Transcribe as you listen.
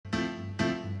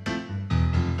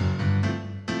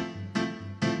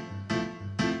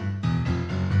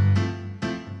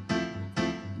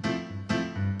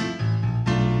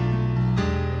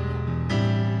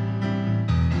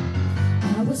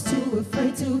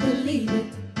to believe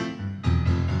it,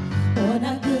 or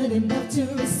not good enough to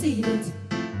receive it.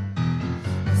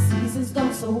 The season's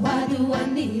gone, so why do I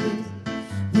need it?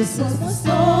 This was the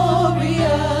story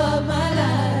of my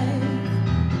life.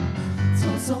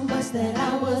 Told so much that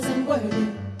I wasn't worthy.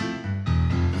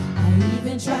 I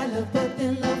even tried love, but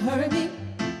then love hurt me.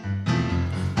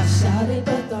 I shouted,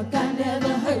 but thought God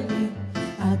never heard me.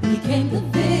 I became the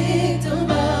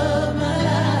victim of my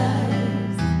life.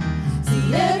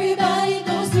 See, everybody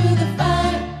goes through the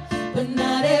fire, but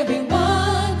not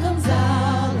everyone comes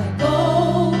out like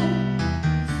gold.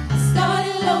 I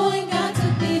started low and God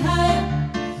took me higher.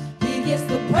 He gets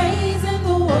the praise and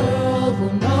the world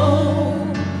will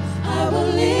know. I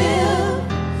will live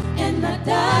and not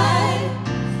die.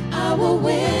 I will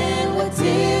win with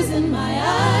tears in my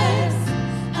eyes.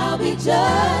 I'll be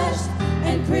judged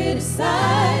and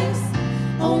criticized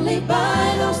only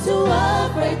by those who are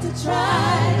afraid to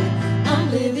try. I'm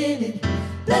living in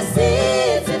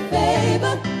blessings and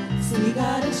favor. See,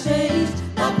 God exchanged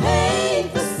my pain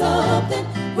for something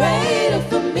greater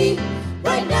for me.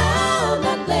 Right now,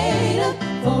 not later,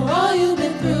 for all you've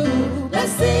been through.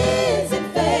 Blessings and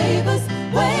favors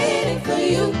waiting for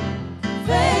you.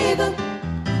 Favor,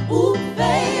 ooh,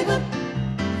 favor.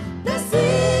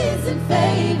 Blessings and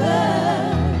favor.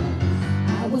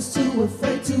 I was too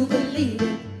afraid to believe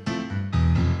it,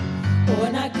 or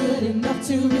not good enough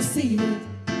to receive it.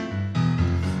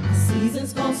 The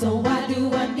season's gone, so why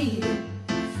do I need it?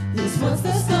 This was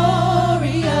the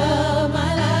story of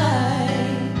my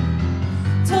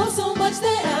life. Told so much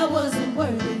that I wasn't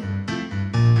worthy.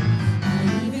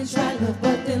 I even tried love,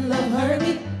 but then love hurt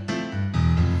me.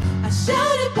 I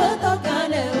shouted, but thought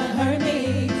God never heard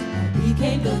me. I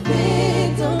became the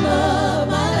victim of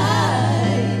my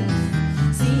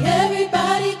life. See,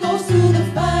 everybody goes through the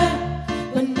fire,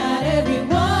 but not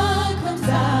everyone comes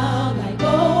out like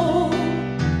gold.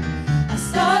 I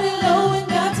started low and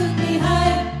God took me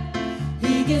higher.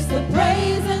 He gets the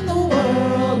praise and the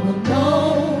world will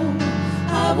know.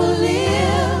 I will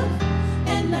live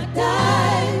and not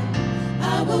die.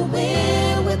 I will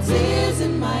win with tears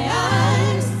in my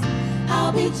eyes.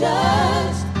 I'll be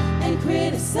judged and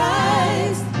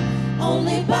criticized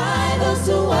only by those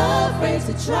who are afraid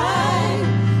to try.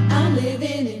 I'm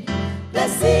living in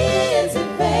blessings and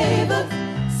favor.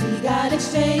 See, God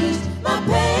exchanged my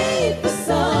pain for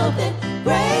something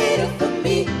greater for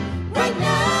me. Right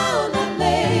now, not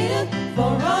later,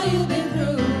 for all you've been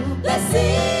through.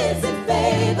 Blessings and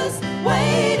favors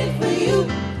waiting for you.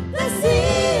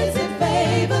 Blessings and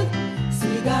favor.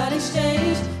 See, God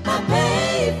exchanged my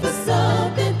pain for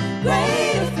something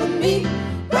greater for me.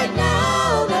 Right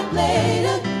now, not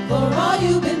later, for all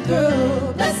you've been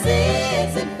through.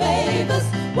 Blessings and favors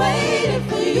waiting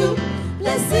for you.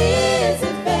 Blessings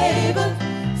and favor.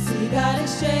 See, God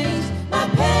exchanged